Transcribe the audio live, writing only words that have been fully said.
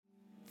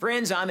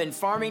Friends, I'm in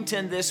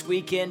Farmington this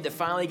weekend to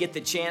finally get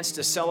the chance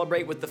to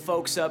celebrate with the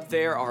folks up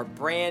there our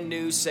brand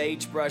new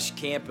Sagebrush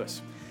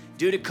campus.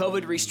 Due to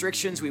COVID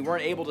restrictions, we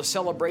weren't able to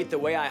celebrate the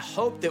way I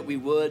hoped that we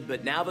would,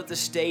 but now that the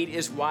state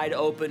is wide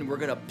open, we're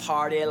going to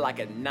party like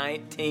a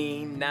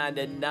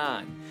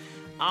 1999.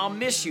 I'll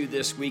miss you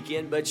this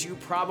weekend, but you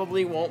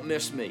probably won't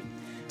miss me.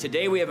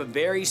 Today we have a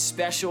very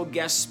special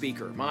guest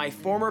speaker. My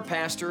former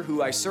pastor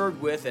who I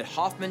served with at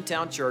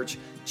Hoffmantown Church,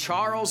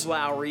 Charles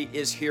Lowry,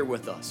 is here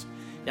with us.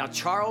 Now,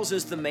 Charles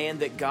is the man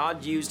that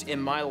God used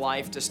in my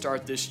life to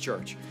start this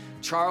church.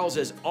 Charles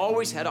has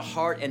always had a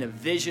heart and a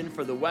vision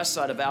for the west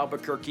side of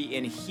Albuquerque,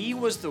 and he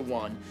was the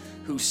one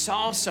who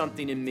saw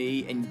something in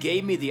me and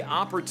gave me the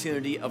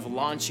opportunity of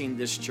launching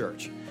this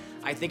church.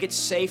 I think it's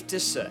safe to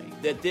say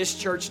that this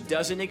church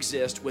doesn't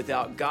exist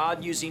without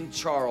God using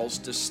Charles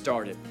to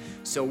start it.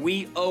 So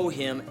we owe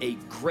him a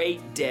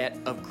great debt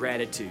of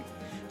gratitude.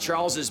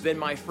 Charles has been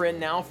my friend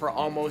now for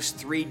almost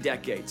 3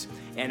 decades,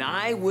 and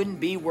I wouldn't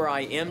be where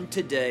I am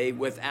today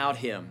without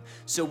him.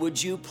 So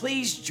would you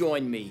please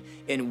join me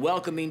in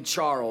welcoming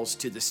Charles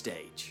to the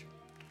stage?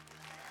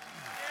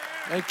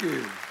 Thank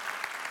you.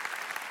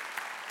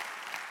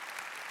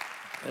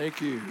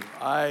 Thank you.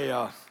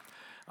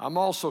 I'm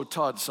also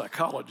Todd's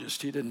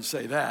psychologist. He didn't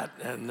say that,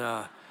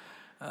 and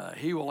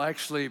he will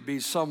actually be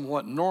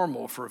somewhat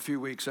normal for a few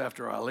weeks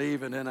after I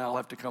leave, and then I'll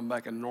have to come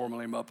back and normal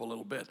him up a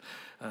little bit.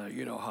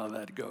 You know how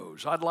that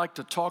goes. I'd like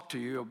to talk to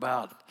you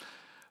about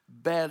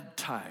bad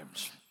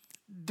times,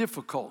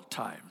 difficult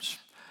times,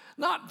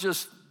 not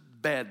just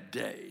bad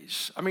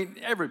days. I mean,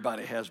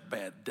 everybody has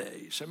bad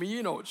days. I mean,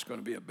 you know it's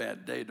going to be a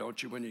bad day,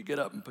 don't you, when you get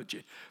up and put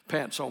your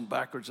pants on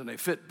backwards and they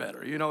fit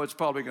better. You know it's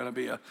probably going to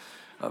be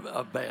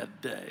a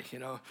bad day, you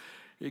know.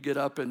 You get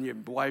up and your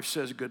wife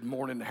says, "Good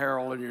morning,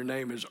 Harold," and your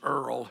name is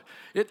Earl.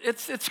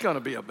 It's going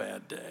to be a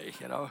bad day,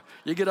 you know.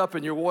 You get up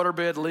and your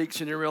waterbed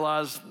leaks and you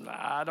realize,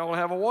 I don't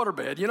have a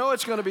waterbed. You know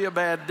it's going to be a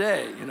bad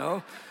day, you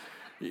know.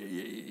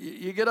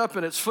 You get up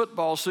and it's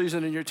football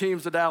season and your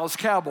team's the Dallas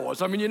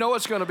Cowboys. I mean, you know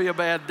it's going to be a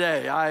bad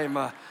day.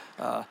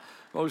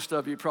 Most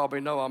of you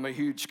probably know I'm a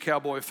huge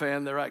Cowboy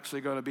fan. They're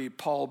actually going to be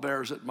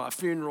pallbearers at my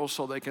funeral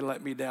so they can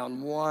let me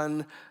down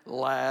one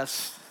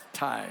last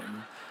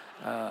time.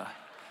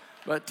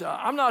 But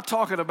I'm not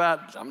talking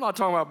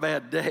about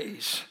bad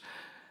days.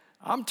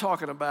 I'm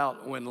talking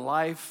about when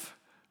life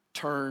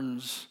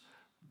turns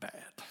bad.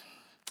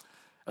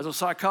 As a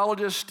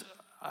psychologist,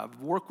 I've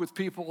worked with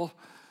people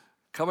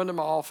come into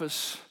my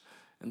office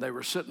and they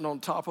were sitting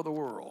on top of the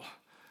world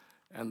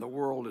and the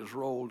world is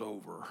rolled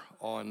over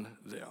on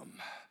them.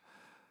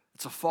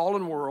 It's a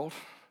fallen world,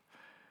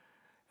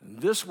 and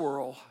this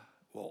world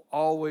will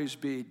always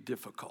be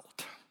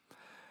difficult.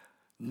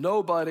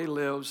 Nobody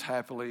lives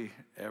happily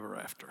ever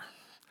after.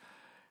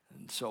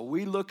 And so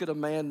we look at a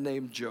man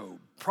named Job,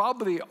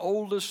 probably the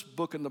oldest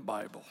book in the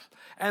Bible,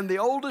 and the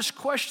oldest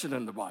question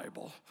in the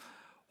Bible.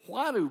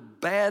 Why do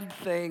bad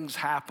things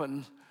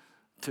happen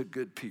to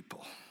good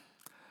people?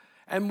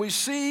 And we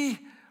see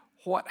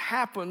what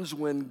happens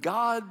when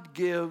God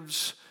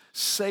gives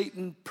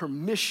Satan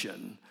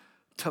permission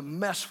to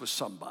mess with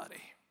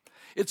somebody.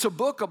 It's a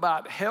book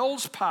about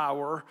hell's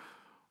power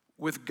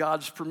with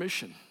God's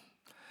permission.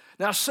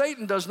 Now,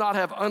 Satan does not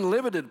have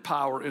unlimited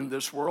power in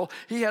this world.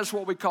 He has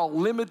what we call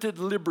limited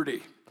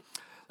liberty.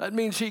 That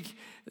means the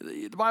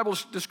Bible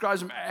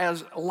describes him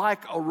as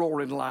like a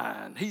roaring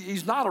lion.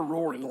 He's not a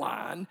roaring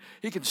lion.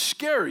 He can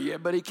scare you,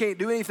 but he can't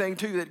do anything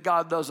to you that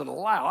God doesn't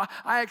allow.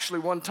 I actually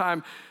one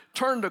time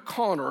turned a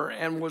corner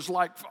and was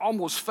like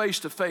almost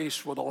face to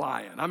face with a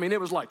lion. I mean, it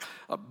was like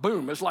a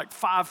boom. It was like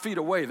 5 feet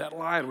away. That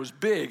lion was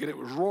big and it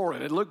was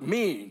roaring. It looked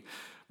mean.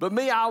 But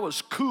me, I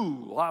was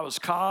cool. I was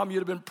calm.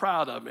 You'd have been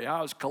proud of me.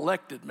 I was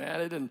collected,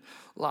 man.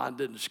 Lion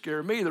didn't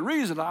scare me. The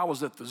reason I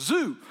was at the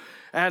zoo,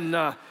 and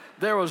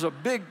there was a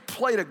big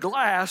plate of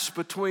glass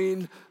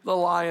between the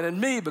lion and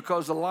me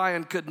because the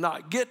lion could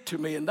not get to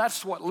me. And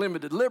that's what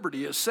limited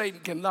liberty is.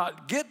 Satan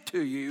cannot get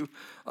to you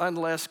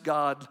unless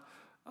God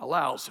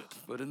allows it.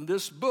 But in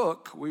this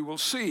book, we will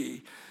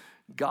see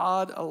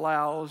God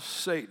allows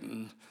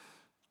Satan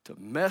to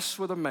mess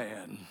with a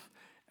man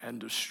and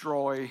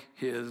destroy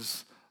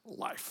his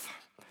life.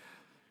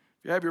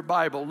 If you have your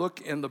Bible,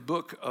 look in the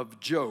book of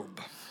Job.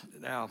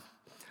 Now,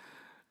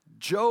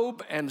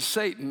 Job and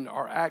Satan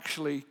are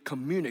actually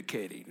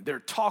communicating. They're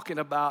talking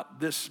about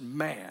this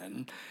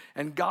man,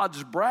 and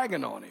God's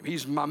bragging on him.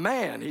 He's my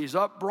man. He's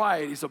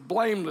upright. He's a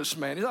blameless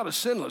man. He's not a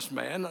sinless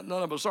man. None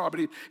of us are, but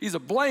he's a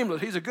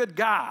blameless. He's a good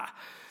guy.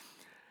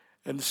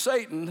 And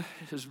Satan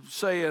is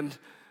saying,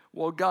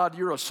 well, God,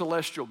 you're a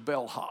celestial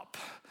bellhop.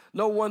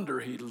 No wonder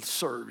he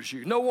serves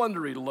you. No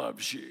wonder he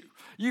loves you.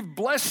 You've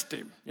blessed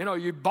him. You know,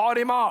 you bought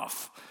him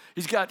off.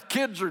 He's got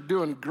kids are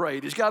doing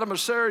great. He's got a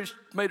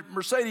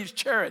Mercedes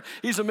chariot.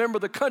 He's a member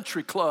of the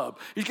country club.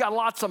 He's got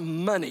lots of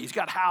money. He's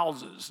got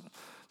houses,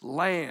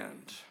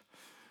 land.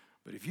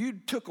 But if you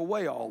took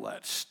away all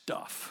that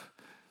stuff,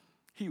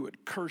 he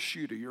would curse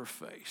you to your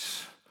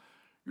face.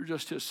 You're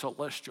just his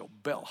celestial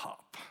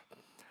bellhop.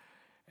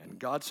 And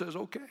God says,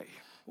 okay,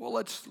 well,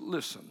 let's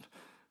listen.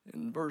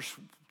 in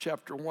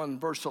chapter 1,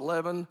 verse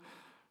 11.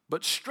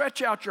 But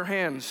stretch out your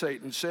hand,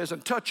 Satan says,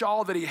 and touch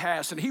all that he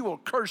has, and he will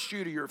curse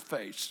you to your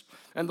face.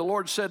 And the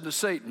Lord said to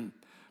Satan,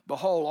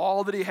 behold,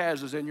 all that he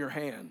has is in your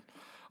hand.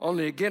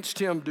 Only against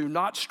him do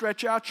not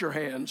stretch out your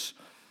hands.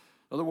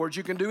 In other words,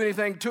 you can do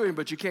anything to him,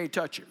 but you can't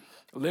touch him.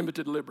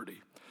 Limited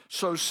liberty.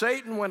 So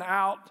Satan went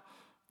out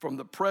from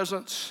the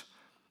presence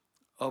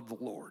of the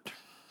Lord.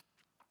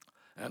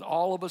 And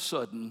all of a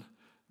sudden,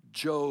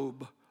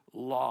 Job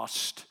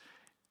lost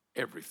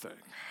everything.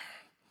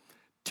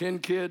 10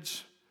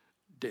 kids,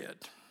 dead.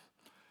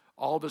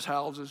 All of his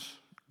houses,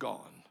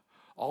 gone.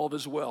 All of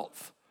his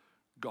wealth,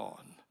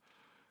 gone.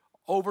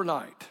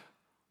 Overnight,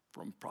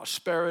 from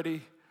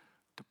prosperity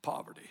to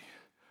poverty,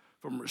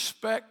 from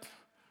respect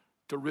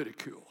to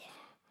ridicule,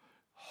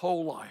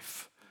 whole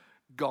life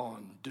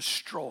gone,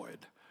 destroyed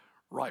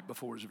right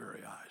before his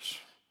very eyes.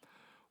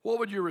 What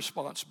would your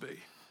response be?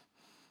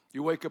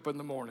 You wake up in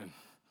the morning,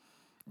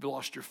 you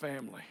lost your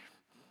family,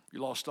 you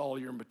lost all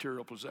your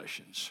material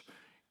possessions.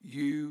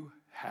 You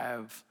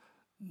have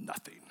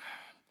nothing.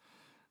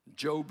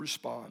 Job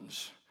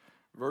responds,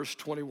 verse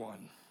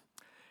 21,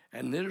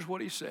 and here's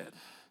what he said.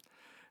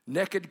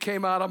 Naked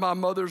came out of my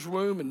mother's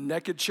womb, and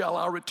naked shall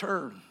I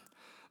return.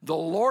 The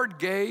Lord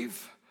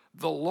gave,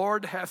 the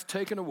Lord hath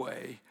taken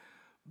away.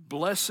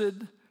 Blessed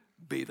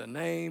be the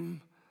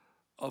name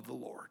of the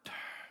Lord.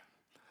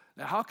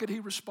 Now, how could he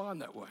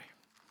respond that way?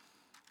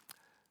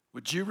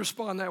 Would you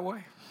respond that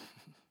way?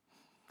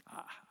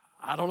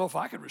 I don't know if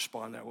I could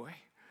respond that way.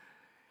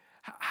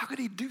 How could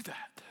he do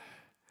that?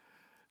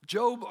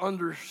 Job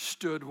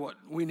understood what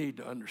we need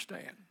to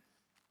understand.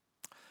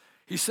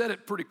 He said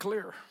it pretty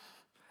clear.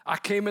 I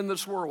came in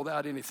this world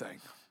without anything.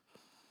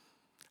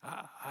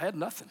 I had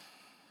nothing.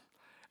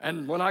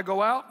 And when I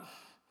go out,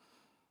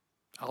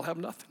 I'll have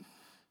nothing.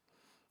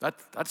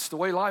 That's the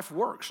way life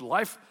works.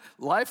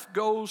 Life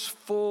goes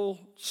full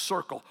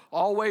circle.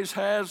 Always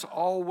has,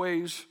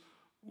 always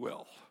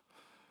will.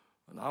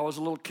 When I was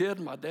a little kid,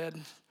 my dad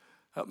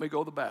helped me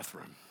go to the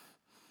bathroom.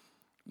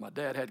 My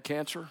dad had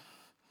cancer.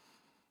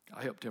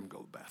 I helped him go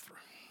to the bathroom.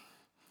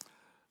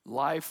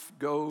 Life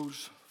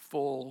goes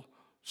full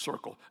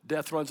circle.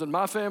 Death runs in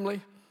my family.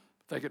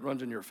 I think it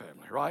runs in your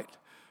family, right?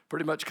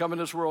 Pretty much come in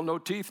this world, no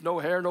teeth, no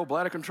hair, no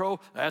bladder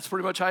control. That's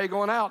pretty much how you're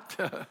going out.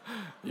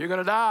 You're going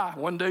to die.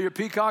 One day you're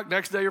peacock,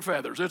 next day you're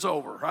feathers. It's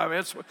over. I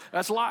mean,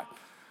 that's life.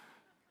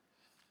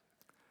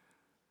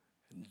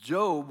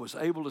 Job was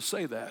able to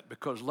say that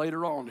because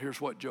later on,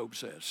 here's what Job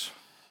says.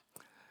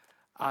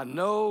 I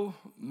know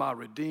my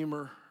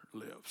Redeemer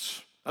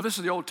lives. Now, this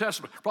is the Old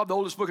Testament, probably the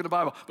oldest book in the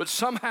Bible, but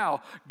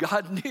somehow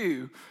God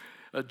knew,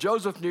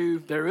 Joseph knew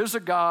there is a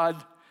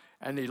God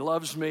and he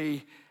loves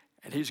me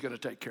and he's going to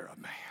take care of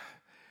me.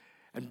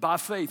 And by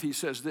faith, he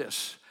says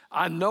this,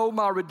 I know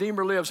my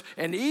Redeemer lives,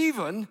 and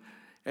even,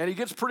 and he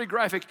gets pretty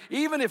graphic,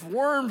 even if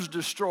worms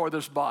destroy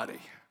this body,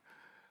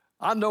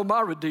 I know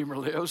my Redeemer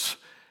lives,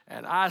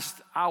 and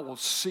I will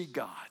see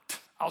God.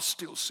 I'll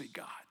still see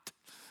God.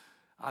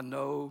 I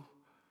know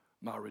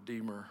my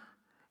Redeemer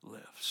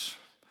lives.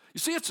 You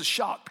see, it's a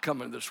shock to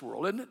come into this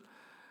world, isn't it?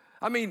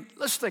 I mean,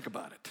 let's think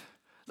about it.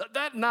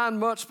 That 9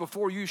 months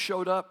before you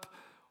showed up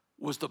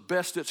was the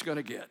best it's going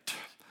to get.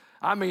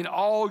 I mean,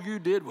 all you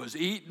did was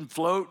eat and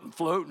float and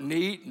float and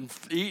eat and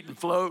eat and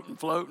float and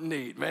float and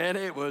eat. Man,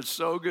 it was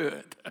so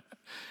good.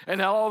 And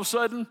now all of a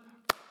sudden,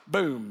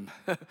 boom,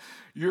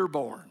 you're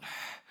born.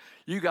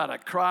 You got to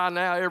cry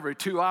now every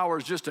 2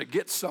 hours just to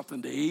get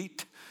something to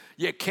eat.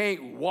 You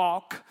can't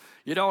walk.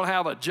 You don't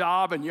have a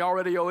job, and you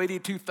already owe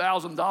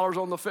 $82,000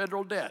 on the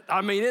federal debt.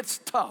 I mean, it's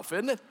tough,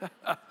 isn't it?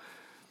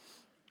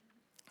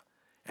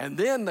 And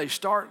then they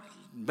start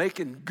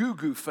making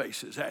goo-goo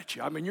faces at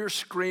you. I mean, you're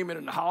screaming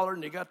and hollering,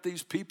 and you got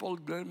these people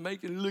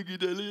making, look at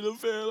that little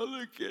fella,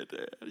 look at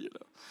that, you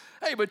know.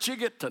 Hey, but you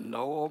get to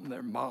know them,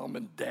 their mom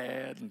and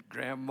dad and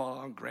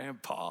grandma and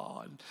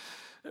grandpa, and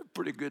they're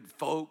pretty good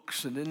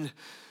folks, and then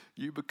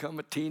you become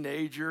a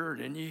teenager,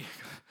 and then you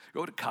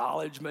go to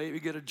college, maybe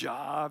get a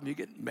job, and you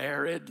get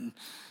married and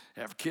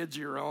have kids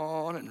of your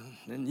own, and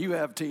then you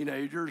have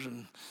teenagers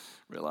and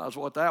realize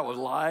what that was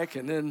like,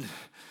 and then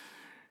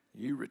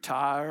you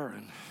retire,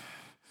 and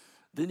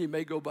then you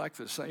may go back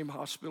to the same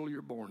hospital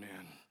you're born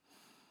in,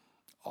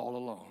 all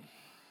alone.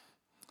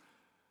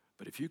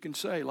 But if you can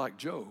say, like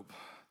Job,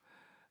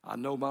 I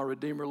know my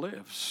Redeemer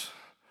lives,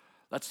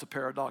 that's the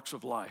paradox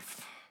of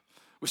life.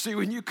 Well, see,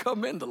 when you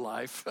come into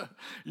life,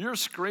 you're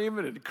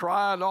screaming and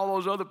crying, all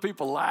those other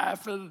people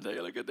laughing. They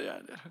look at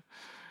that.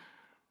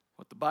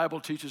 What the Bible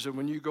teaches is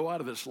when you go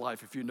out of this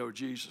life, if you know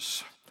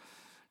Jesus,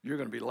 you're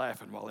going to be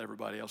laughing while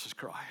everybody else is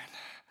crying.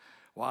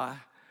 Why?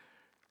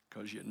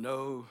 Because you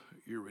know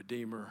your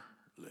Redeemer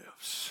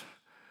lives.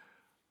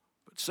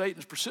 But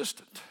Satan's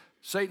persistent.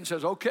 Satan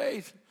says,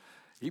 okay,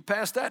 he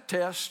passed that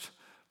test,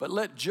 but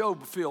let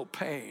Job feel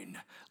pain.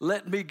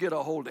 Let me get a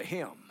hold of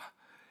him.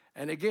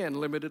 And again,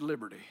 limited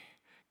liberty.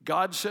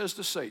 God says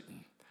to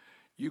Satan,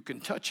 you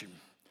can touch him.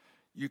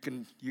 You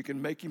can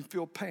make him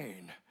feel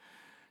pain.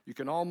 You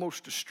can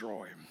almost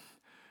destroy him,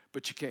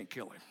 but you can't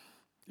kill him.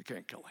 You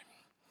can't kill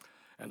him.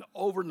 And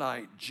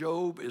overnight,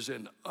 Job is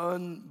in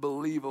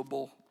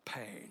unbelievable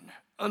pain.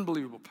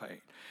 Unbelievable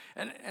pain.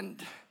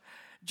 And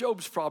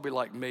Job's probably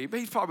like me, but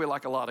he's probably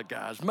like a lot of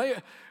guys.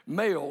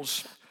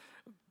 Males,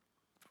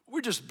 we're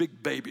just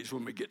big babies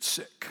when we get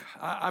sick.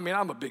 I mean,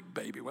 I'm a big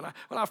baby. When I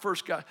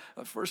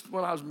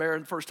was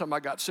married, the first time I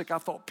got sick, I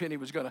thought Penny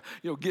was gonna,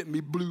 get me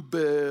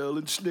Bluebell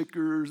and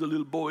Snickers. The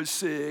little boy's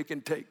sick,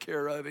 and take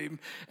care of him.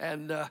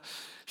 And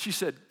she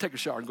said, "Take a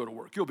shower and go to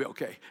work. You'll be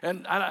okay."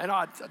 And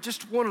I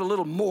just wanted a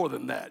little more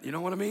than that. You know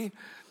what I mean?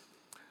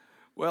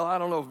 Well, I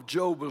don't know if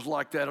Job was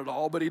like that at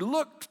all, but he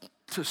looked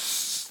to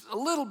a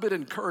little bit of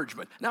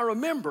encouragement. Now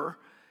remember,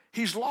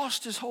 he's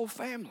lost his whole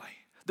family.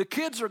 The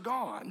kids are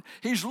gone.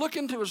 He's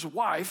looking to his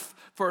wife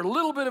for a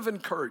little bit of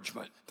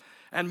encouragement.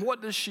 And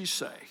what does she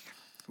say?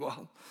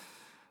 Well,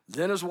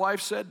 then his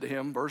wife said to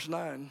him, verse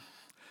 9,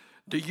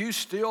 "Do you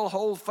still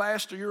hold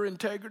fast to your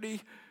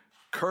integrity?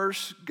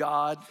 Curse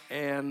God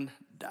and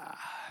die."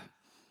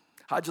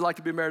 How'd you like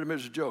to be married to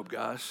Mrs. Job,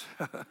 guys?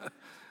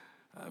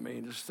 I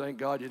mean, just thank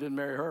God you didn't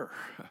marry her.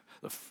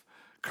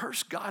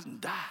 Curse God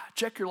and die.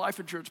 Check your life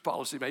insurance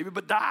policy maybe,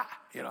 but die,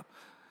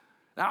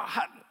 Now,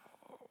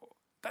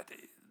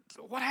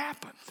 what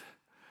happened?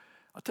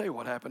 I'll tell you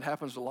what happened. It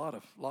happens to a lot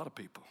of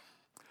people.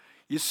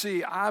 You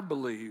see, I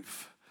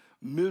believe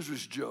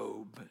Mrs.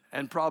 Job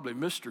and probably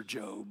Mr.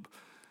 Job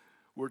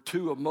were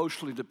too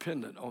emotionally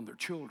dependent on their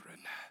children.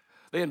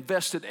 They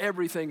invested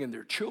everything in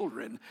their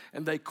children,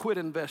 and they quit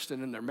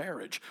investing in their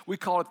marriage. We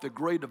call it the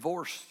gray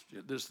divorce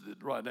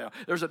right now.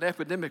 There's an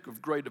epidemic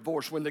of gray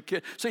divorce.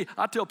 See,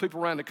 I tell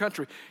people around the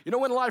country,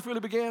 when life really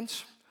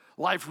begins?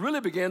 Life really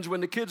begins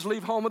when the kids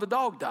leave home and the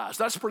dog dies.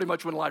 That's pretty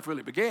much when life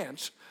really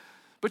begins.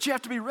 But you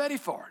have to be ready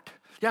for it.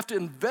 You have to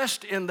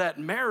invest in that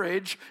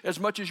marriage as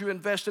much as you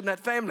invest in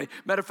that family.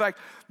 Matter of fact,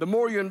 the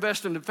more you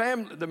invest in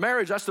the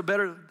marriage, that's the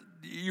better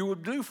you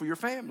would do for your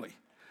family,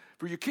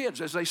 for your kids,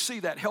 as they see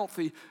that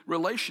healthy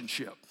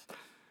relationship.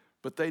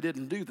 But they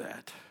didn't do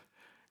that.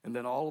 And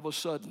then all of a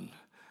sudden,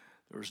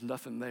 there was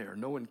nothing there,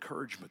 no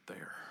encouragement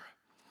there.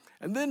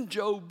 And then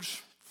Job's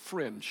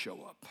friends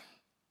show up.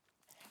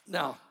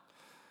 Now,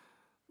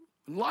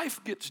 when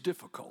life gets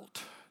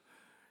difficult,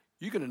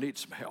 you're going to need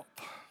some help.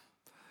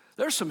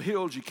 There's some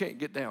hills you can't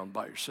get down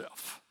by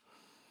yourself.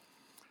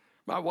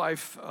 My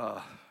wife,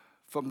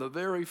 from the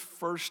very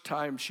first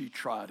time she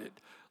tried it,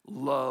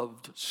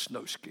 loved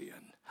snow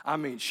skiing. I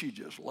mean, she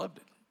just loved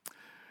it.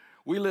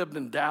 We lived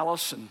in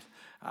Dallas, and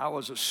I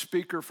was a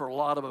speaker for a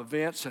lot of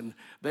events, and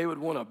they would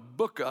want to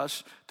book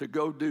us to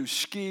go do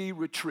ski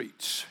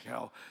retreats,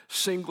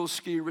 single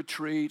ski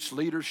retreats,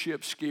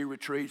 leadership ski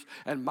retreats.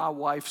 And my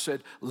wife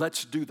said,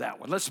 "Let's do that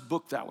one. Let's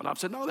book that one." I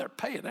said, "No, they're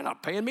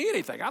not paying me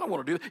anything. I don't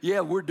want to do that." "Yeah,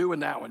 we're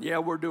doing that one. Yeah,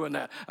 we're doing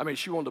that." I mean,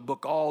 she wanted to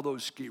book all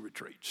those ski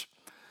retreats.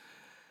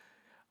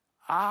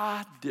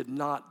 I did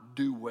not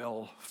do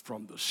well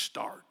from the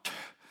start.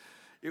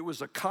 It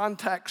was a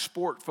contact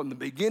sport from the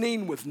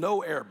beginning with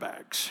no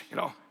airbags,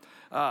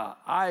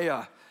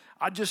 I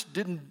just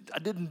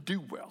didn't do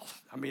well.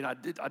 I mean, I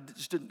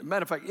just didn't.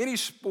 Matter of fact, any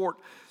sport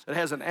that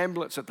has an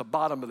ambulance at the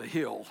bottom of the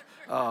hill,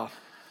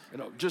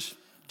 just.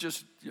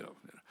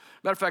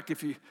 Matter of fact,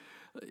 if you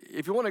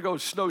want to go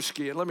snow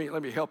skiing, let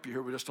me help you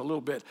here with just a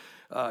little bit.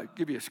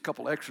 Give you a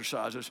couple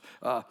exercises.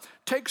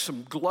 Take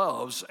some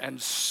gloves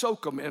and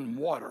soak them in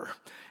water,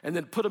 and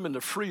then put them in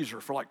the freezer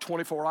for like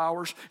 24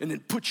 hours, and then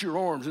put your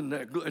arms in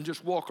there and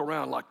just walk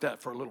around like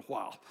that for a little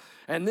while,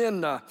 and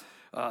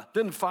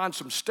then find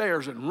some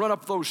stairs and run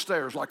up those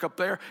stairs like up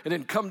there, and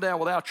then come down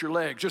without your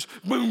legs. Just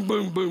boom,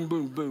 boom, boom,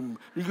 boom, boom.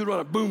 You can run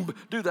a boom.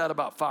 Do that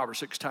about 5 or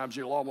 6 times.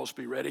 You'll almost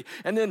be ready.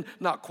 And then,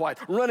 not quite,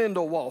 run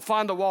into a wall.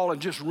 Find a wall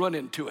and just run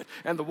into it.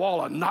 And the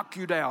wall will knock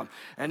you down.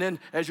 And then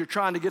as you're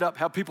trying to get up,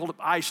 have people put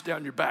ice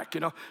down your back,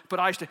 Put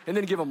ice down, and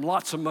then give them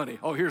lots of money.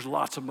 Oh, here's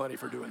lots of money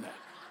for doing that.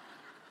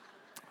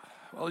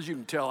 Well, as you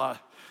can tell, I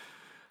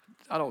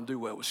don't do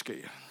well with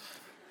skiing.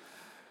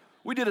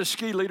 We did a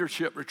ski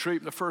leadership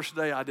retreat, and the first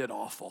day I did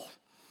awful.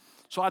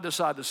 So I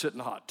decided to sit in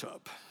the hot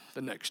tub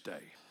the next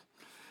day.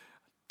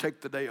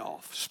 Take the day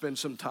off, spend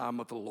some time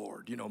with the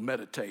Lord,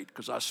 meditate,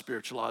 because I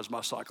spiritualized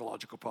my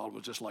psychological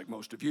problems just like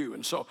most of you.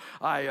 And so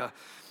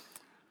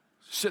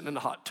sitting in the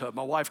hot tub.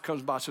 My wife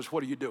comes by and says,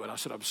 "What are you doing?" I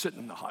said, "I'm sitting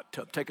in the hot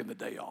tub, taking the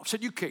day off." I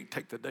said, "You can't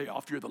take the day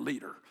off. You're the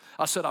leader."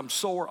 I said, "I'm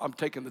sore. I'm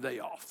taking the day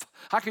off."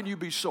 "How can you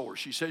be sore?"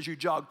 She says, "You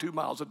jog 2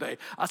 miles a day."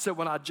 I said,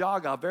 "When I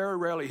jog, I very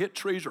rarely hit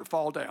trees or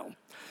fall down.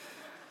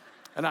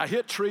 And I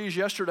hit trees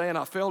yesterday, and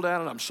I fell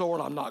down, and I'm sore,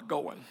 and I'm not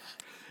going."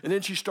 And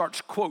then she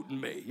starts quoting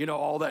me,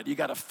 all that. You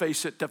got to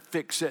face it to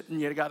fix it, and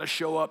you got to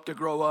show up to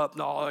grow up.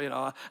 And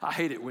all, I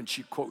hate it when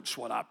she quotes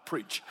what I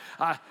preach.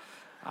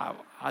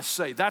 I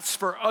say, that's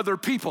for other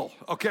people,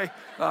 okay?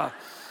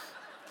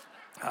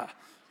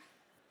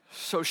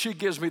 So she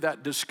gives me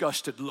that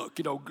disgusted look.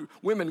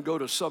 Women go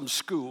to some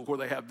school where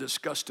they have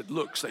disgusted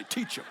looks. They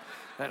teach them.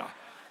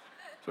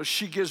 So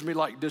she gives me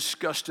like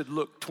disgusted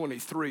look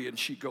 23, and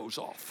she goes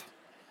off.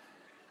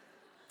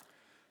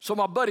 So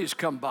my buddies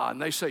come by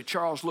and they say,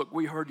 Charles, look,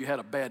 we heard you had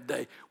a bad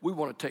day. We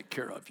want to take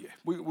care of you.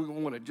 We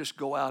want to just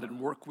go out and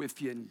work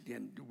with you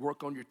and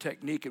work on your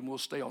technique, and we'll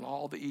stay on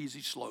all the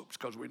easy slopes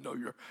because we know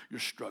you're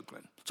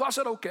struggling. So I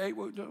said, okay.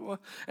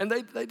 And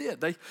they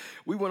did.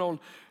 We went on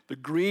the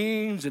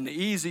greens and the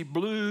easy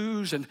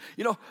blues, and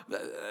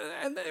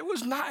and it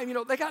was nice.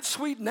 They got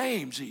sweet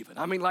names even.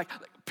 I mean, like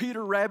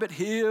Peter Rabbit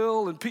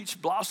Hill and Peach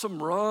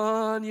Blossom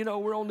Run.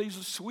 We're on these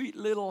sweet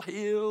little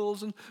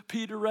hills, and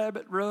Peter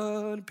Rabbit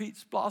Run,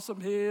 Peach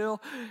Blossom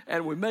Hill,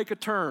 and we make a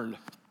turn,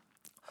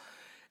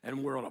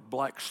 and we're on a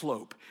black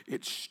slope.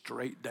 It's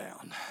straight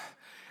down,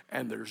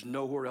 and there's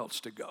nowhere else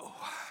to go.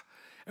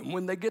 And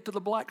when they get to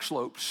the black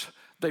slopes,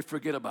 they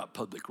forget about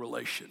public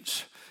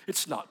relations.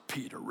 It's not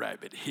Peter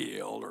Rabbit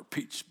Hill or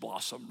Peach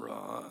Blossom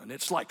Run.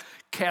 It's like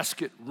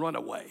Casket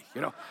Runaway,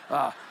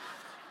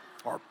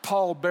 or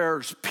Paul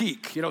Bear's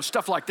Peak,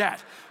 stuff like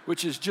that,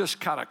 which is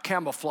just kind of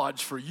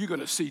camouflage for you're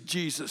going to see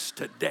Jesus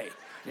today.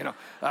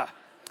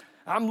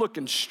 I'm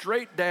looking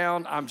straight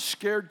down. I'm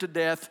scared to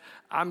death.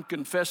 I'm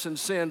confessing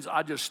sins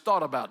I just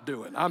thought about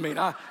doing. I mean,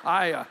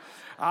 I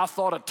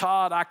thought of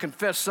Todd. I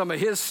confessed some of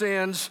his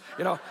sins.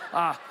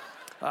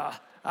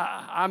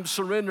 I'm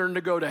surrendering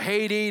to go to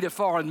Haiti, to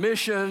foreign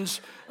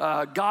missions.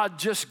 God,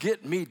 just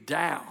get me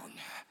down.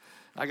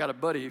 I got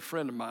a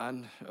friend of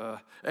mine,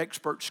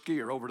 expert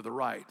skier over to the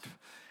right.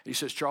 He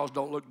says, Charles,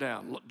 don't look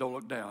down. Don't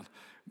look down.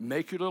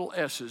 Make your little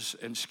S's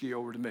and ski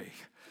over to me.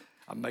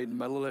 I made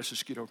my little S's,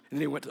 skied over. And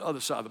then he went to the other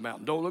side of the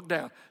mountain. Don't look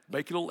down.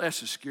 Make your little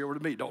S's, ski over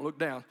to me. Don't look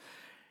down.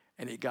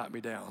 And he got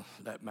me down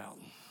that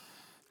mountain.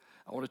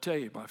 I want to tell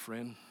you, my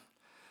friend,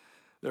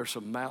 there are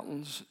some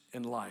mountains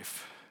in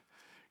life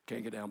you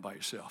can't get down by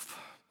yourself.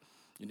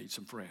 You need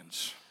some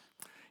friends.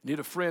 You need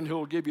a friend who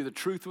will give you the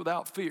truth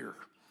without fear.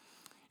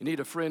 You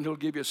need a friend who will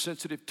give you a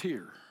sensitive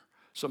tear,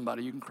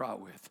 somebody you can cry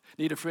with.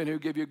 You need a friend who will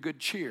give you a good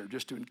cheer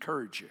just to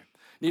encourage you.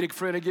 You need a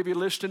friend who will give you a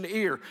listening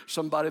ear,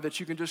 somebody that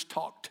you can just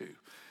talk to.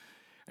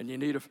 And you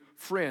need a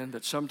friend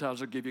that sometimes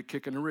will give you a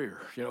kick in the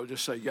rear.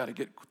 Just say, you got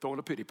to throw in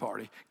a pity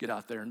party, get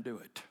out there and do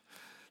it.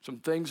 Some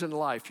things in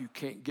life you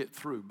can't get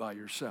through by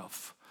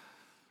yourself.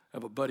 I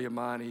have a buddy of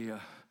mine, he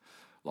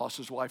lost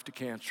his wife to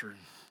cancer.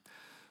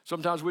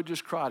 Sometimes we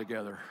just cry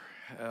together,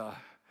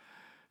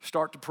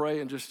 start to pray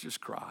and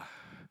just cry.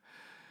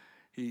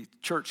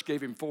 Church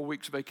gave him 4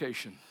 weeks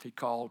vacation. He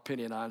called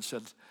Penny and I and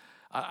said,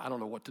 I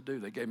don't know what to do.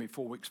 They gave me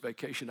 4 weeks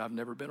vacation. I've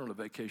never been on a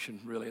vacation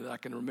really that I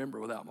can remember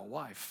without my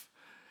wife.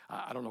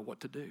 I don't know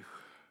what to do.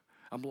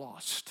 I'm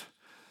lost.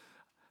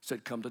 I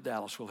said, come to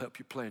Dallas. We'll help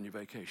you plan your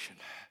vacation.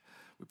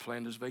 We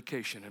planned his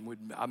vacation,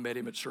 and I met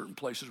him at certain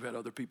places. We had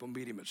other people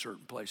meet him at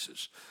certain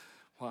places.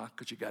 Why?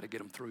 Because you got to get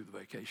them through the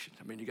vacation.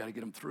 I mean, you got to get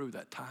them through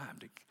that time.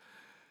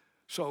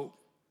 So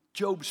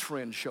Job's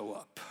friends show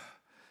up,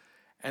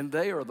 and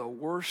they are the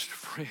worst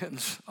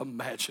friends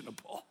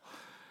imaginable.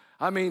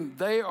 I mean,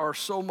 they are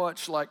so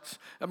much like,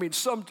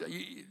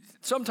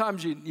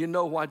 sometimes you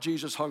know why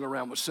Jesus hung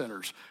around with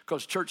sinners,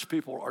 because church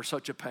people are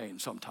such a pain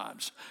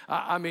sometimes.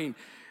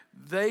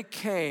 They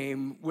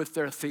came with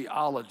their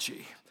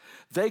theology.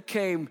 They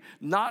came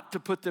not to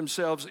put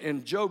themselves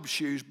in Job's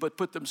shoes, but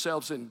put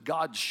themselves in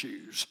God's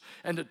shoes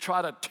and to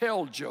try to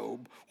tell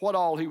Job what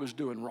all he was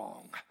doing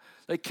wrong.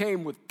 They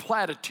came with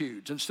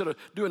platitudes instead of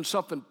doing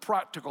something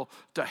practical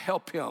to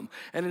help him.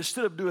 And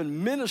instead of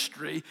doing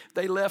ministry,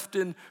 they left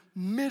in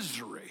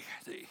misery.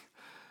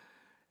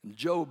 And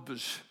Job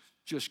was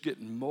just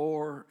getting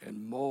more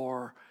and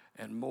more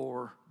and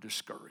more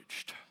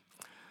discouraged.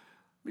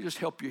 Let me just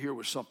help you here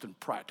with something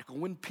practical.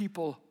 When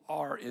people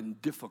are in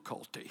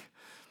difficulty,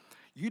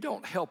 you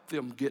don't help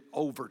them get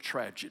over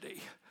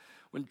tragedy.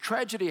 When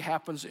tragedy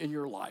happens in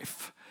your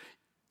life,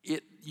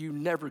 you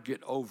never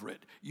get over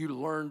it. You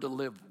learn to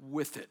live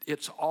with it.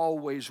 It's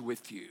always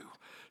with you.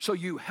 So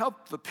you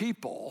help the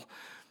people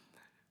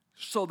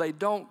so they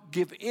don't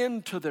give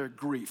in to their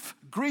grief.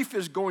 Grief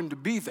is going to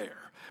be there,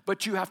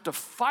 but you have to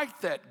fight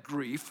that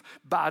grief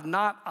by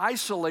not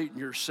isolating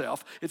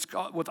yourself. It's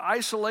with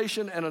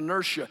isolation and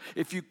inertia.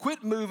 If you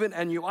quit moving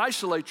and you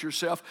isolate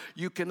yourself,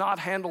 you cannot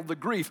handle the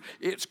grief.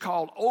 It's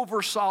called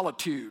over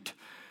solitude.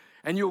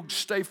 And you'll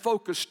stay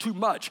focused too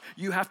much.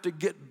 You have to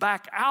get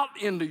back out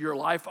into your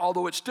life,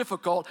 although it's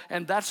difficult,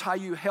 and that's how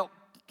you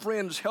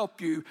friends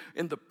help you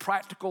in the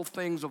practical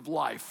things of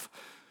life,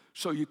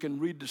 so you can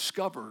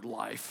rediscover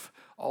life,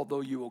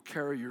 although you will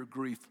carry your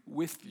grief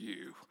with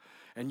you.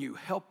 And you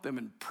help them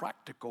in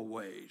practical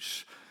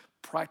ways.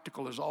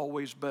 Practical is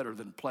always better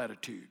than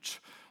platitudes.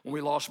 When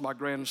we lost my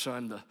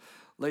grandson, the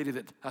lady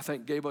that I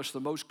think gave us the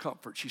most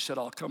comfort, she said,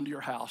 I'll come to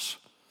your house,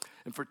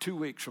 and for 2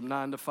 weeks from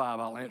 9 to 5,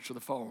 I'll answer the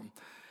phone.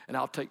 And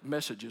I'll take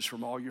messages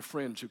from all your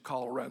friends who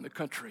call around the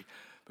country,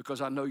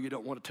 because I know you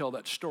don't want to tell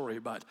that story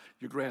about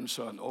your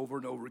grandson over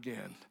and over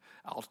again.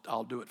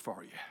 I'll do it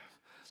for you.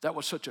 That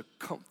was such a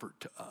comfort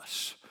to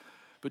us.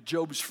 But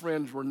Job's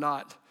friends were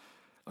not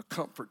a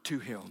comfort to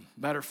him.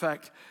 Matter of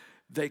fact,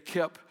 they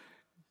kept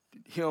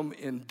him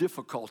in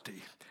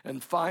difficulty.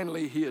 And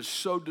finally, he is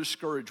so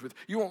discouraged with,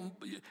 you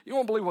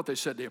won't believe what they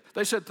said to him.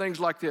 They said things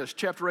like this,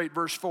 chapter 8,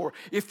 verse 4,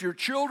 if your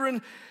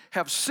children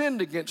have sinned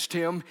against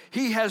him,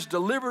 he has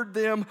delivered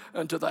them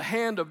unto the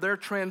hand of their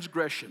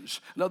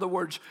transgressions. In other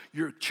words,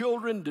 your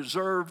children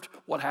deserved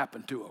what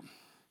happened to them.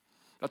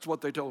 That's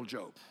what they told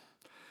Job.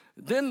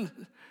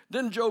 Then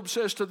Job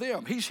says to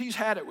them, he's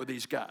had it with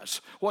these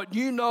guys. What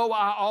you know,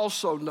 I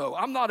also know.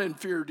 I'm not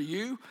inferior to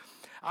you.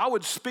 I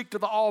would speak to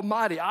the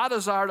Almighty. I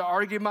desire to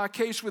argue my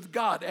case with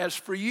God. As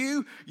for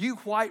you, you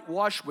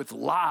whitewash with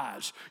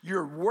lies.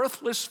 You're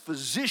worthless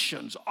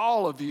physicians,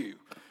 all of you.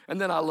 And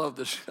then I love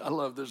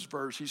this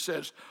verse. He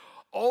says,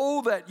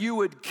 oh, that you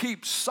would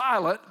keep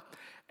silent,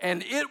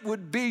 and it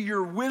would be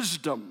your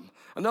wisdom.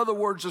 In other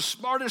words, the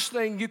smartest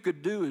thing you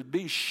could do is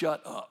be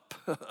shut up.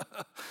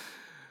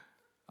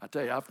 I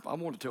tell you, I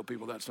want to tell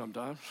people that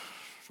sometimes.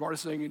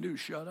 Smartest thing you do is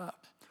shut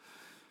up.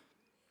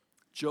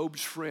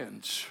 Job's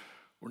friends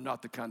were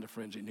not the kind of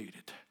friends he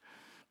needed.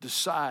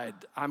 Decide,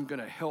 I'm going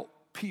to help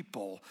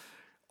people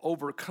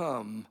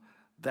overcome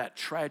that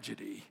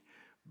tragedy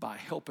by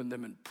helping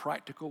them in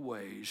practical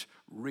ways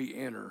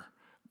re-enter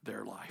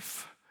their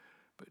life.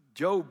 But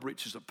Job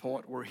reaches a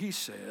point where he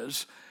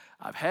says,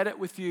 I've had it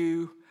with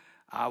you.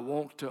 I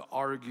want to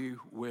argue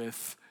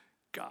with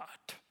God.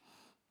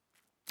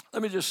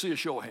 Let me just see a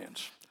show of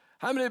hands.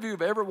 How many of you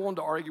have ever wanted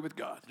to argue with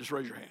God? Just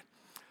raise your hand.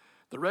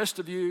 The rest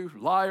of you,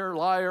 liar,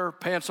 liar,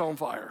 pants on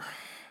fire.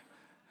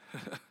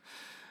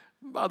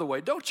 By the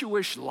way, don't you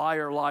wish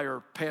liar,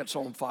 liar, pants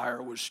on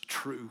fire was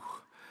true?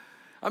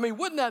 I mean,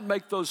 wouldn't that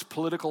make those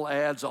political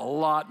ads a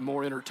lot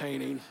more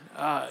entertaining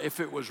if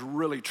it was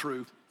really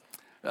true?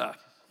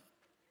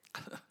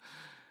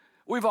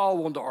 We've all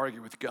wanted to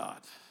argue with God.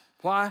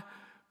 Why?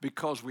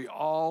 Because we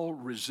all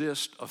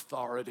resist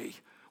authority.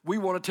 We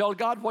want to tell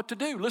God what to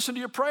do. Listen to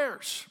your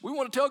prayers. We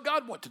want to tell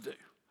God what to do.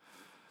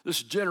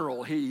 This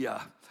general,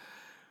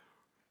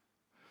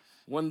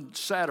 one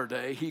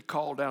Saturday, he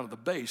called down to the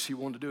base. He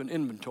wanted to do an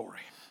inventory.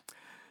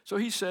 So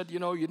he said, you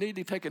need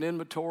to take an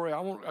inventory. I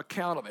want a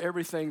count of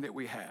everything that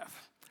we have.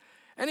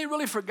 And he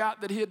really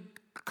forgot that he had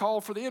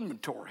called for the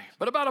inventory.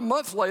 But about a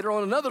month later,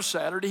 on another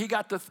Saturday, he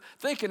got to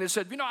thinking and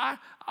said, I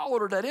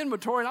ordered that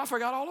inventory and I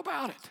forgot all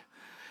about it.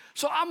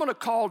 So I'm going to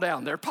call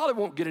down there. Probably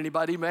won't get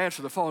anybody to even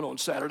answer the phone on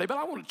Saturday, but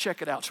I want to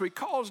check it out. So he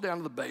calls down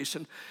to the base,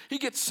 and he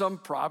gets some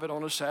private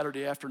on a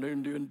Saturday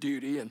afternoon doing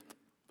duty, and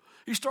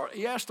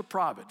he asked the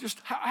private,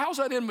 just how's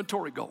that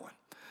inventory going?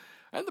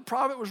 And the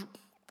private was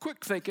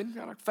quick thinking,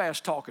 kind of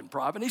fast talking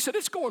private. And he said,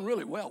 it's going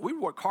really well. We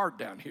work hard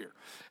down here.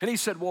 And he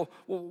said, well,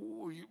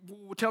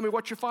 tell me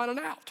what you're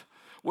finding out.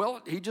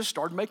 Well, he just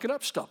started making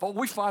up stuff. Oh,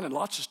 we're finding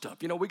lots of stuff.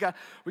 We got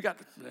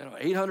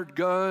 800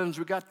 guns.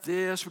 We got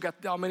this. We got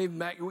how many?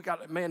 We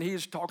got, man,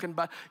 he's talking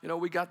about,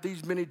 we got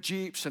these many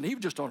Jeeps. And he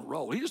was just on a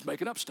roll. He was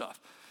making up stuff.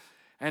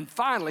 And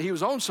finally, he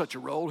was on such a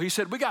roll, he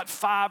said, we got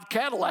 5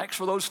 Cadillacs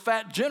for those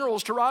fat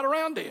generals to ride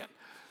around in.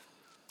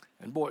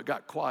 And boy, it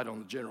got quiet on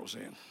the general's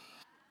end.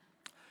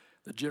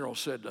 The general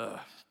said,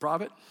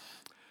 Private,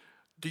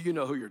 do you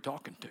know who you're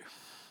talking to?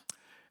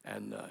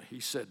 And he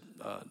said,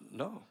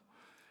 no.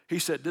 He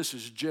said, this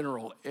is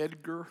General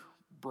Edgar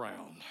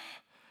Brown.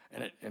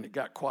 And it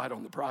got quiet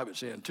on the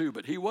private's end too,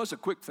 but he was a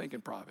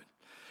quick-thinking private.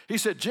 He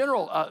said,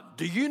 General,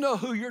 do you know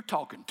who you're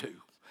talking to?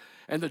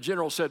 And the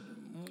general said,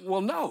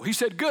 well, no. He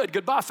said, good,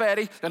 goodbye,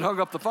 fatty, and hung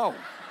up the phone.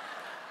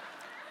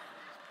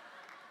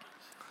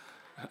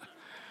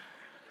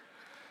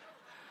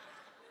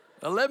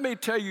 Now, let me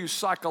tell you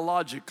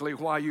psychologically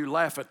why you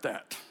laugh at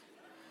that.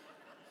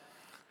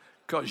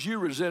 Because you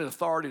resent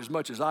authority as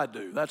much as I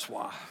do, that's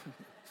why.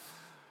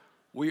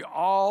 We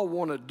all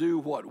want to do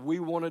what we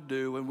want to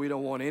do, and we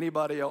don't want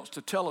anybody else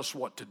to tell us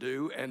what to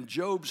do. And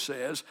Job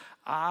says,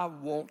 I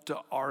want to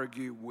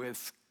argue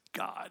with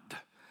God.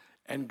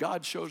 And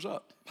God shows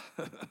up.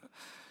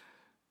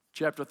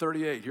 Chapter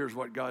 38, here's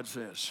what God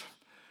says.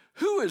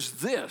 Who is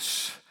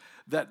this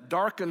that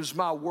darkens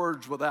my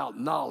words without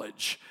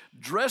knowledge?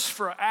 Dressed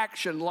for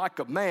action like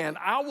a man,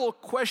 I will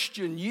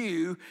question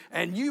you,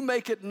 and you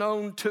make it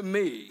known to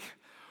me.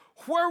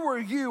 Where were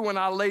you when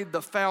I laid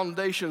the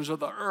foundations of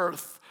the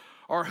earth?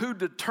 Or who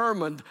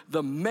determined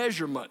the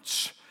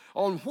measurements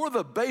on where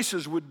the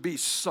bases would be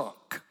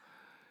sunk?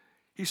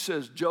 He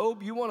says,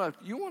 Job, you want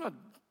to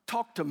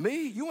talk to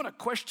me? You want to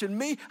question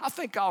me? I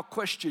think I'll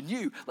question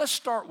you. Let's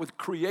start with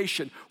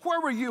creation.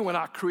 Where were you when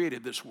I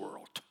created this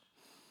world?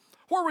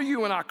 Where were you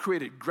when I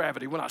created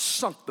gravity, when I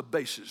sunk the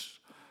bases?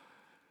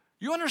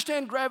 You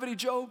understand gravity,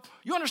 Job?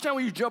 You understand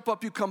when you jump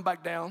up, you come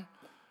back down?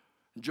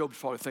 And Job's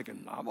probably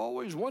thinking, I've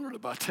always wondered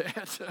about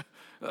that.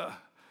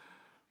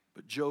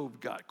 But Job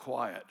got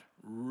quiet,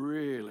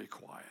 really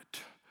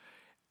quiet.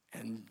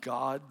 And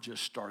God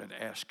just started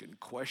asking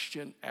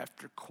question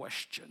after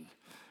question.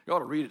 You ought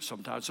to read it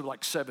sometimes. It's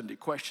like 70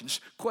 questions.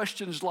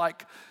 Questions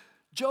like,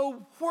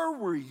 Job, where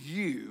were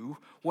you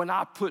when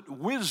I put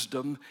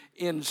wisdom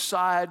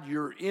inside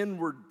your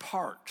inward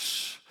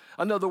parts?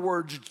 In other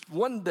words,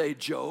 one day,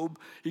 Job,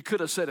 he could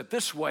have said it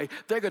this way,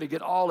 they're going to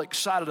get all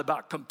excited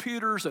about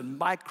computers and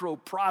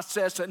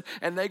microprocessing,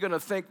 and they're going to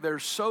think they're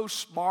so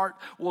smart.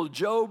 Well,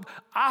 Job,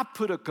 I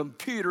put a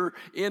computer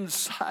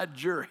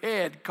inside your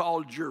head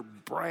called your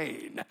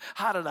brain.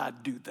 How did I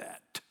do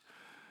that?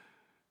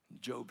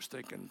 Job's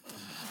thinking,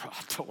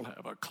 I don't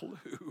have a clue.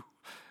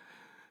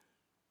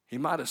 He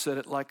might have said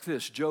it like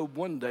this, Job,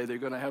 one day they're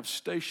going to have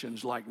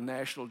stations like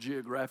National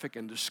Geographic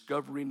and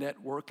Discovery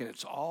Network, and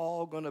it's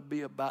all going to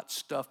be about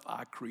stuff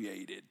I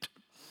created.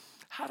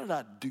 How did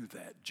I do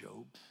that,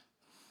 Job?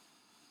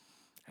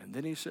 And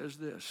then he says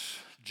this,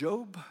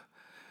 Job,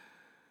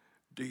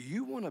 do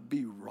you want to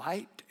be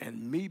right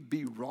and me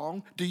be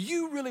wrong? Do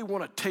you really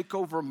want to take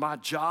over my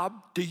job?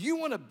 Do you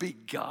want to be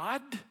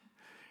God?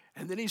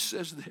 And then he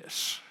says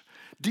this,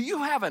 do you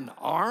have an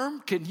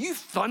arm? Can you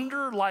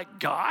thunder like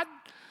God?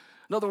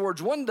 In other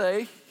words, one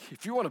day,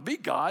 if you want to be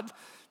God,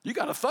 you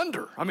got to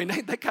thunder. I mean,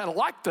 they kind of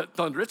like that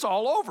thunder. It's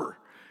all over.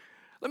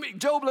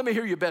 Job, let me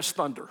hear your best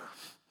thunder.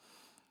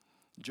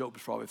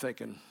 Job's probably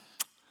thinking,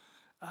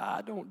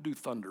 I don't do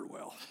thunder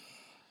well.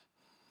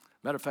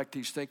 Matter of fact,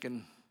 he's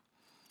thinking,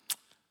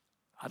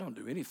 I don't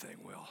do anything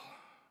well.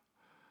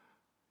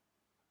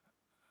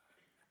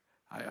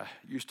 I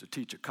used to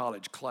teach a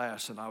college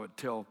class, and I would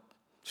tell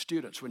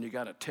students, when you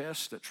got a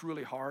test that's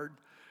really hard,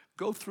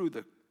 go through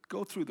the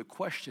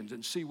questions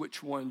and see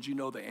which ones you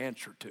know the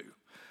answer to,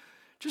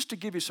 just to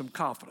give you some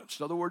confidence.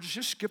 In other words,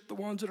 just skip the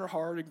ones that are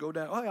hard and go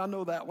down, oh, I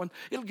know that one.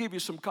 It'll give you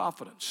some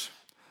confidence.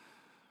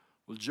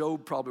 Well,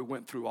 Job probably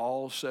went through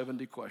all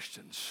 70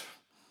 questions.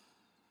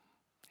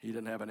 He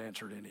didn't have an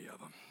answer to any of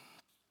them.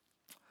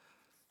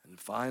 And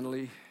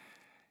finally,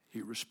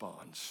 he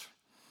responds,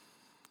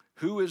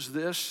 who is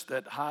this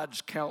that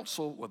hides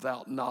counsel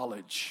without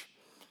knowledge?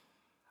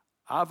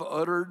 I've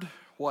uttered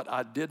what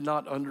I did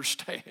not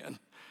understand.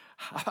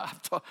 I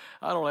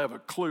don't have a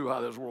clue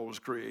how this world was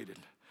created.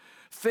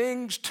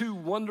 Things too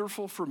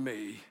wonderful for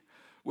me,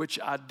 which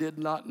I did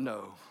not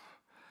know.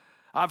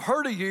 I've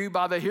heard of you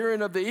by the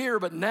hearing of the ear,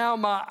 but now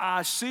my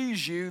eye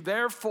sees you.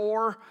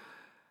 Therefore,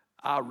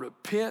 I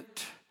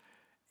repent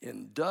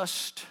in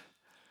dust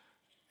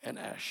and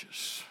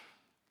ashes.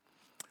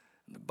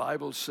 And the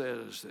Bible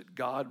says that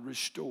God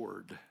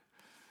restored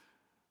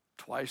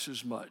twice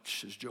as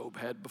much as Job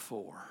had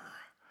before.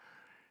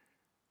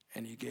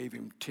 And he gave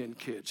him 10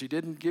 kids. He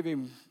didn't give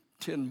him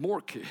 10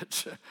 more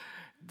kids.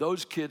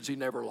 Those kids he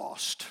never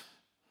lost.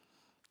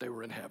 They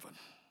were in heaven.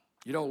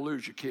 You don't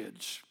lose your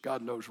kids.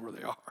 God knows where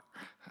they are.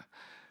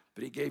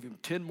 But he gave him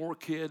 10 more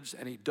kids,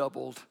 and he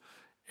doubled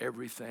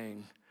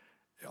everything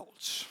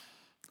else.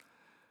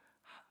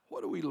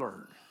 What do we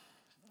learn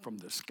from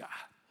this guy?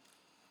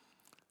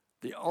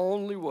 The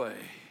only way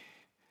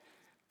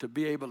to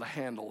be able to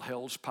handle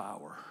hell's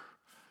power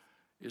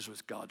is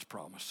with God's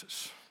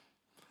promises.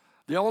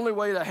 The only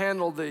way to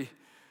handle the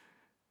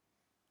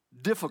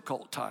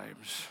difficult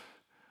times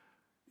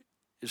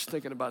is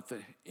thinking about the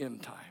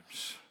end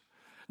times.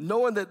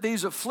 Knowing that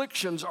these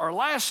afflictions are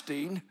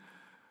lasting,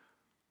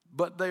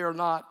 but they are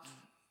not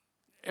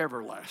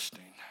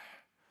everlasting.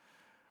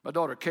 My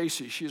daughter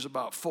Casey, she's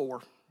about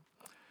 4.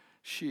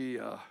 She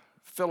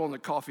fell on the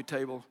coffee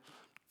table,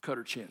 cut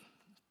her chin.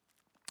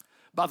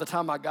 By the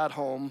time I got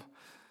home,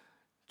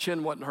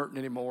 chin wasn't hurting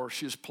anymore.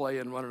 She was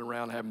playing, running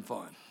around, having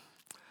fun.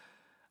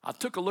 I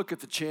took a look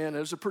at the chin. It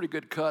was a pretty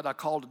good cut. I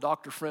called a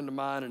doctor friend of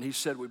mine, and he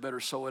said, we better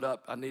sew it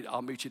up.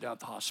 I'll meet you down at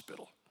the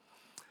hospital.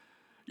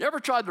 You ever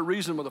tried to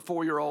reason with a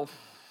 4-year-old?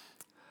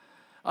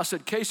 I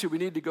said, Casey, we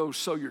need to go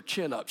sew your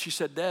chin up. She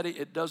said, Daddy,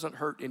 it doesn't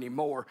hurt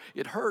anymore.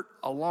 It hurt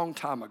a long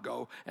time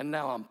ago, and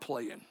now I'm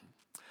playing.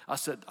 I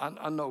said,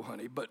 I know,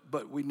 honey,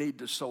 but we need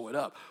to sew it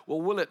up.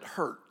 Well, will it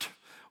hurt?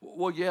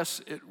 Well,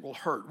 yes, it will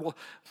hurt. Well,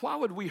 why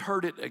would we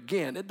hurt it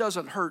again? It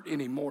doesn't hurt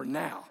anymore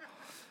now.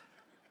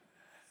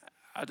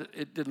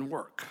 It didn't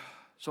work.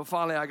 So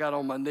finally I got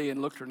on my knee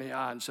and looked her in the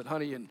eye and said,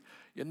 honey,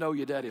 you know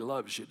your daddy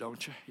loves you,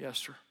 don't you? Yes,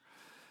 sir.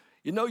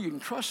 You know you can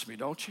trust me,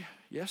 don't you?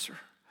 Yes, sir.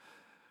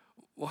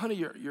 Well, honey,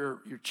 your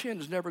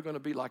chin is never going to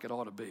be like it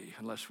ought to be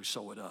unless we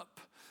sew it up.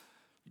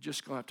 You're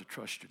just going to have to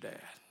trust your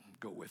dad and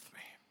go with me.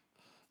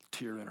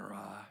 Tear in her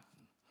eye.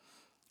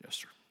 Yes,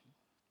 sir.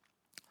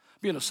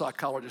 Being a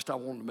psychologist, I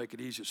wanted to make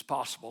it easy as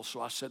possible,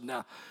 so I said,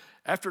 now,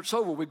 after it's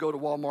over, we go to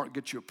Walmart and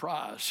get you a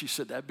prize. She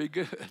said, that'd be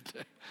good.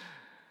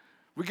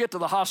 We get to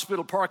the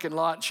hospital parking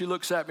lot, and she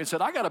looks at me and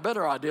said, I got a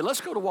better idea.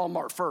 Let's go to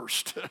Walmart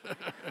first.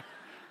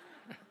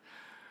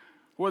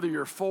 Whether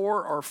you're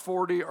 4 or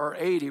 40 or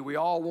 80, we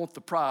all want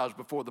the prize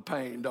before the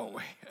pain, don't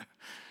we?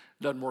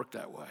 Doesn't work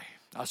that way.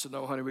 I said,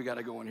 no, honey, we got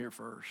to go in here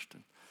first.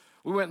 And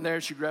we went in there,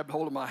 and she grabbed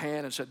hold of my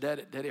hand and said,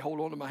 Daddy, hold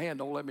on to my hand.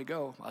 Don't let me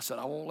go. I said,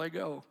 I won't let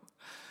go.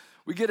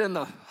 We get in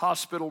the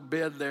hospital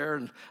bed there,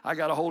 and I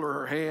got a hold of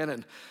her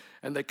hand,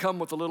 and they come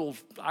with a little,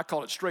 I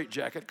call it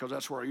straitjacket because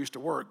that's where I used to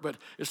work, but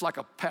it's like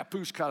a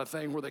papoose kind of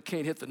thing where they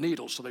can't hit the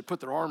needles, so they put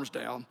their arms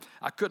down.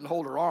 I couldn't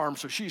hold her arm,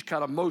 so she's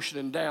kind of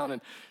motioning down,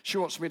 and she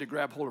wants me to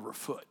grab hold of her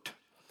foot.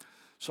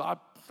 So I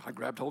I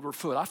grabbed hold of her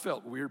foot. I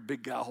felt weird,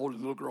 big guy holding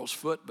a little girl's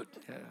foot, but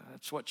yeah,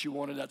 that's what you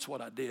wanted. That's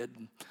what I did.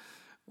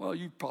 Well,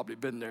 you've probably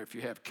been there if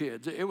you have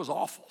kids. It was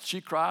awful.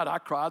 She cried, I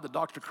cried, the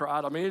doctor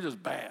cried. I mean, it was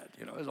bad,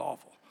 it was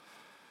awful.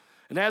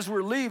 And as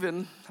we're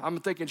leaving, I'm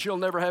thinking she'll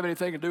never have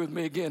anything to do with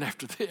me again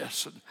after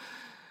this. And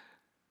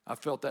I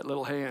felt that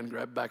little hand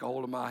grab back a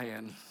hold of my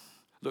hand,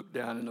 looked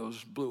down in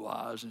those blue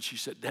eyes, and she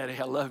said, Daddy,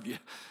 I love you.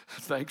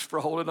 Thanks for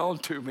holding on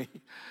to me.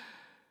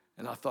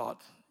 And I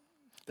thought,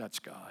 that's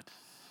God.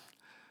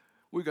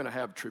 We're going to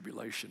have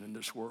tribulation in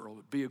this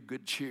world. Be of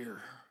good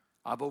cheer.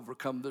 I've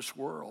overcome this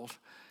world,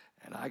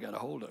 and I got a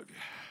hold of you,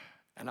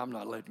 and I'm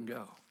not letting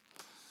go.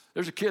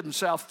 There's a kid in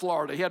South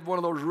Florida. He had one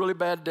of those really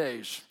bad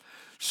days.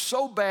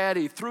 So bad,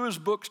 he threw his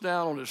books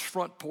down on his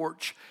front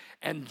porch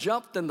and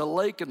jumped in the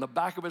lake in the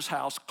back of his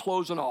house,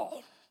 clothes and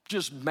all,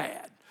 just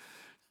mad,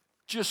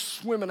 just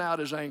swimming out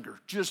his anger,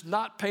 just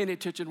not paying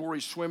attention where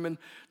he's swimming,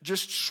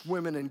 just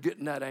swimming and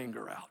getting that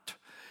anger out.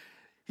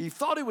 He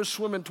thought he was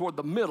swimming toward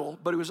the middle,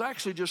 but he was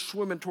actually just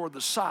swimming toward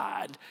the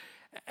side.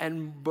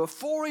 And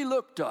before he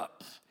looked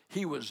up,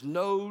 he was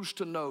nose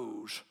to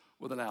nose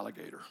with an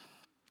alligator.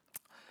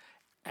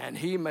 And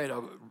he made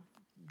a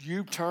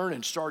U-turn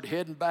and started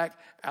heading back,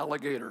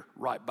 alligator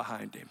right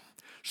behind him.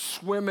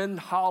 Swimming,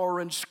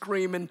 hollering,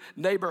 screaming.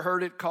 Neighbor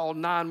heard it, called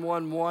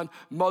 911.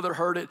 Mother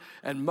heard it,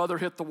 and mother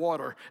hit the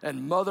water.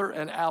 And mother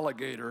and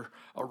alligator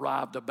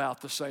arrived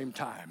about the same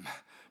time.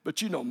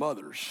 But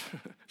mothers,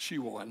 she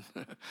won.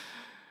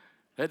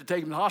 They had to take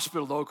him to the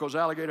hospital, though, because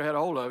alligator had a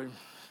hold of him.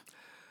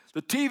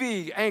 The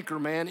TV anchor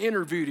man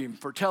interviewed him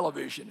for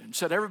television and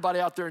said, everybody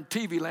out there in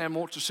TV land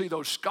wants to see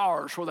those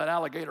scars where that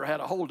alligator had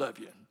a hold of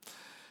you.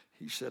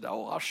 He said,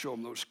 oh, I'll show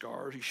him those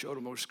scars. He showed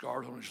him those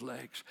scars on his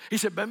legs. He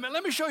said, but man,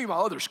 let me show you my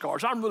other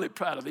scars. I'm really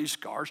proud of these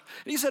scars.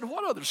 And he said,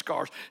 what other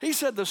scars? He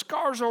said, the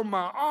scars on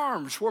my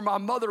arms where my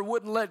mother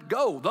wouldn't let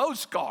go, those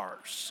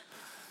scars.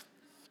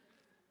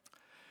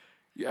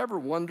 You ever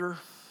wonder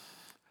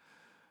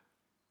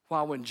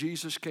why when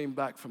Jesus came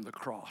back from the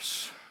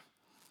cross,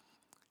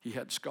 he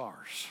had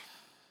scars?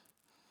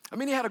 I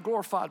mean, he had a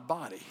glorified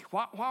body.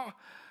 Why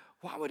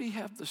would he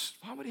have this?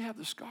 Why would he have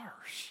the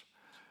scars?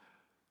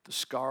 The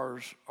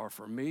scars are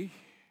for me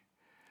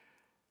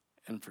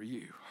and for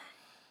you.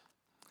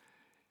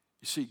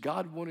 You see,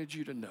 God wanted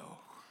you to know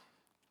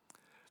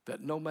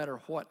that no matter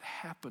what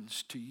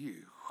happens to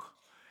you,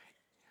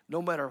 no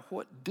matter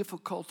what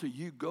difficulty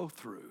you go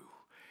through,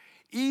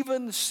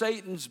 even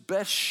Satan's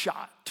best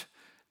shot,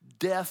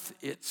 death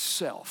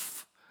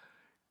itself,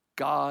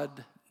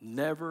 God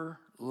never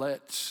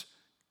lets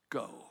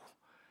go.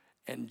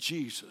 And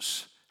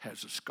Jesus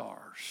has the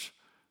scars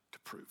to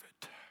prove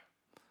it.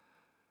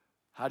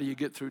 How do you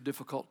get through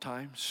difficult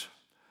times?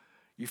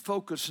 You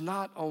focus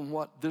not on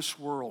what this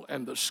world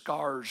and the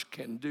scars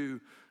can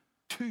do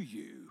to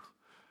you.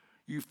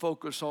 You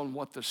focus on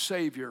what the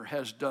Savior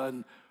has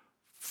done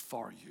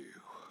for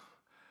you.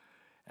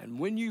 And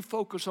when you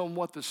focus on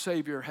what the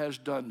Savior has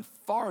done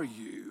for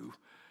you,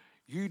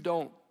 you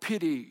don't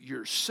pity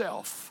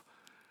yourself,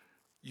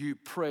 you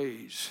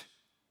praise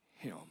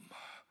Him.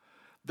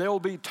 There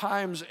will be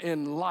times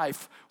in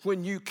life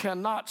when you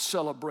cannot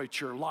celebrate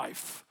your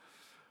life,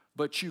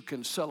 but you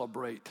can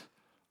celebrate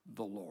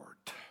the Lord.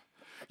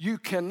 You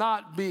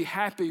cannot be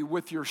happy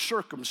with your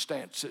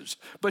circumstances,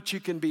 but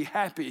you can be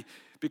happy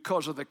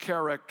because of the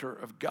character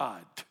of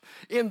God.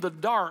 In the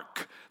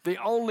dark,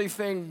 the only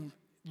thing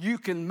you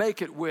can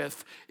make it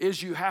with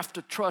is you have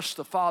to trust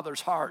the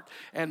Father's heart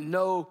and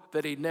know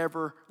that He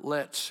never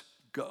lets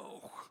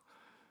go.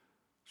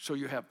 So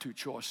you have two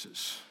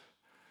choices.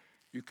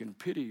 You can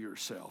pity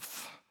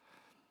yourself,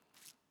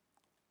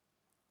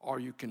 or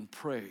you can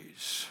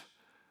praise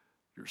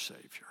your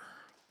Savior.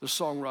 The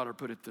songwriter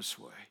put it this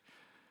way: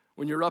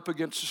 when you're up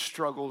against the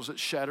struggles that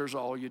shatters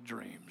all your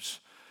dreams,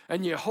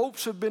 and your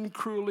hopes have been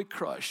cruelly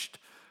crushed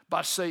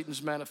by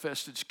Satan's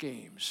manifested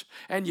schemes,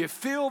 and you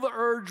feel the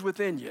urge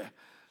within you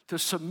to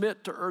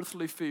submit to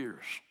earthly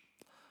fears,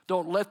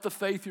 don't let the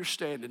faith you're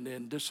standing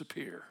in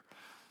disappear.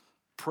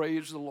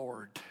 Praise the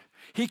Lord.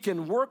 He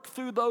can work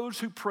through those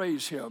who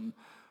praise Him.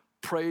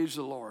 Praise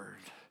the Lord.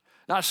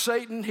 Now,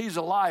 Satan, he's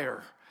a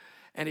liar,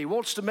 and he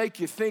wants to make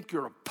you think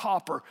you're a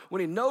pauper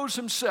when he knows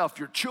himself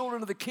you're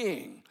children of the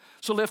King.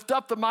 So lift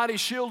up the mighty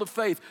shield of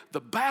faith. The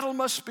battle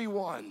must be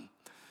won.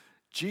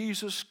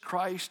 Jesus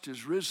Christ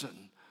is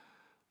risen.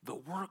 The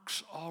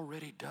work's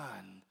already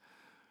done.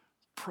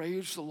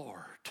 Praise the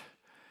Lord.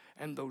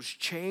 And those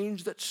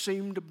chains that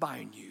seem to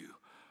bind you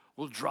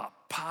will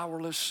drop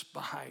powerless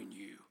behind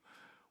you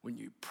when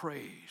you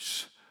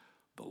praise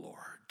the Lord.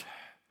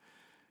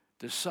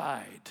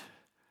 Decide,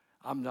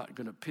 I'm not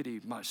going to pity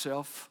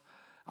myself.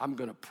 I'm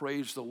going to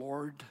praise the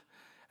Lord.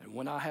 And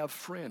when I have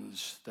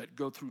friends that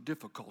go through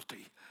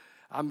difficulty,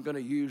 I'm going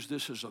to use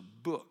this as a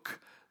book,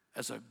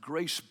 as a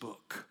grace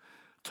book,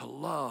 to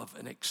love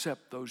and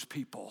accept those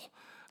people,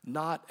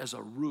 not as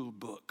a rule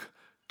book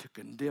to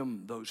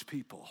condemn those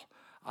people.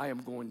 I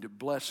am going to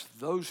bless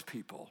those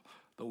people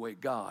the way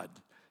God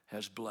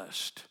has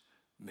blessed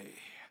me.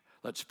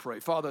 Let's pray.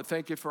 Father,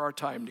 thank you for our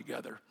time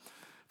together.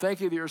 Thank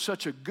you that you're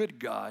such a good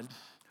God.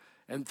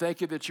 And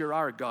thank you that you're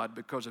our God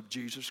because of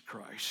Jesus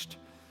Christ.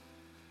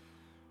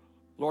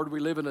 Lord, we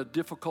live in a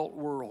difficult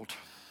world.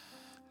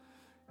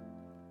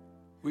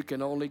 We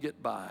can only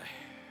get by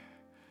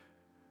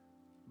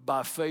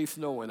faith,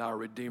 knowing our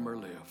Redeemer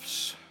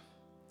lives.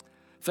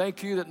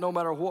 Thank you that no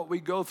matter what we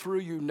go through,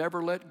 you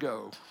never let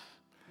go.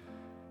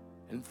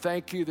 And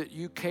thank you that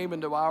you came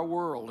into our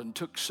world and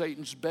took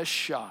Satan's best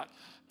shot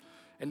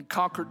and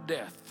conquered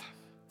death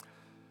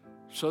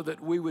so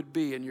that we would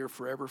be in your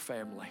forever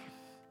family.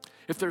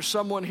 If there's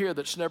someone here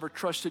that's never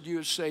trusted you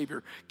as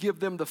Savior, give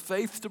them the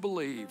faith to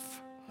believe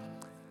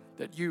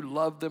that you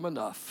love them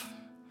enough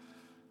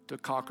to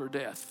conquer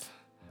death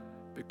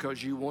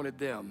because you wanted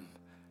them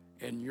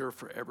in your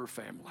forever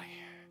family.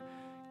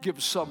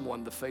 Give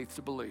someone the faith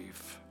to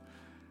believe.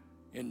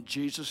 In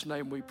Jesus'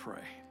 name we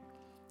pray.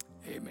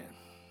 Amen.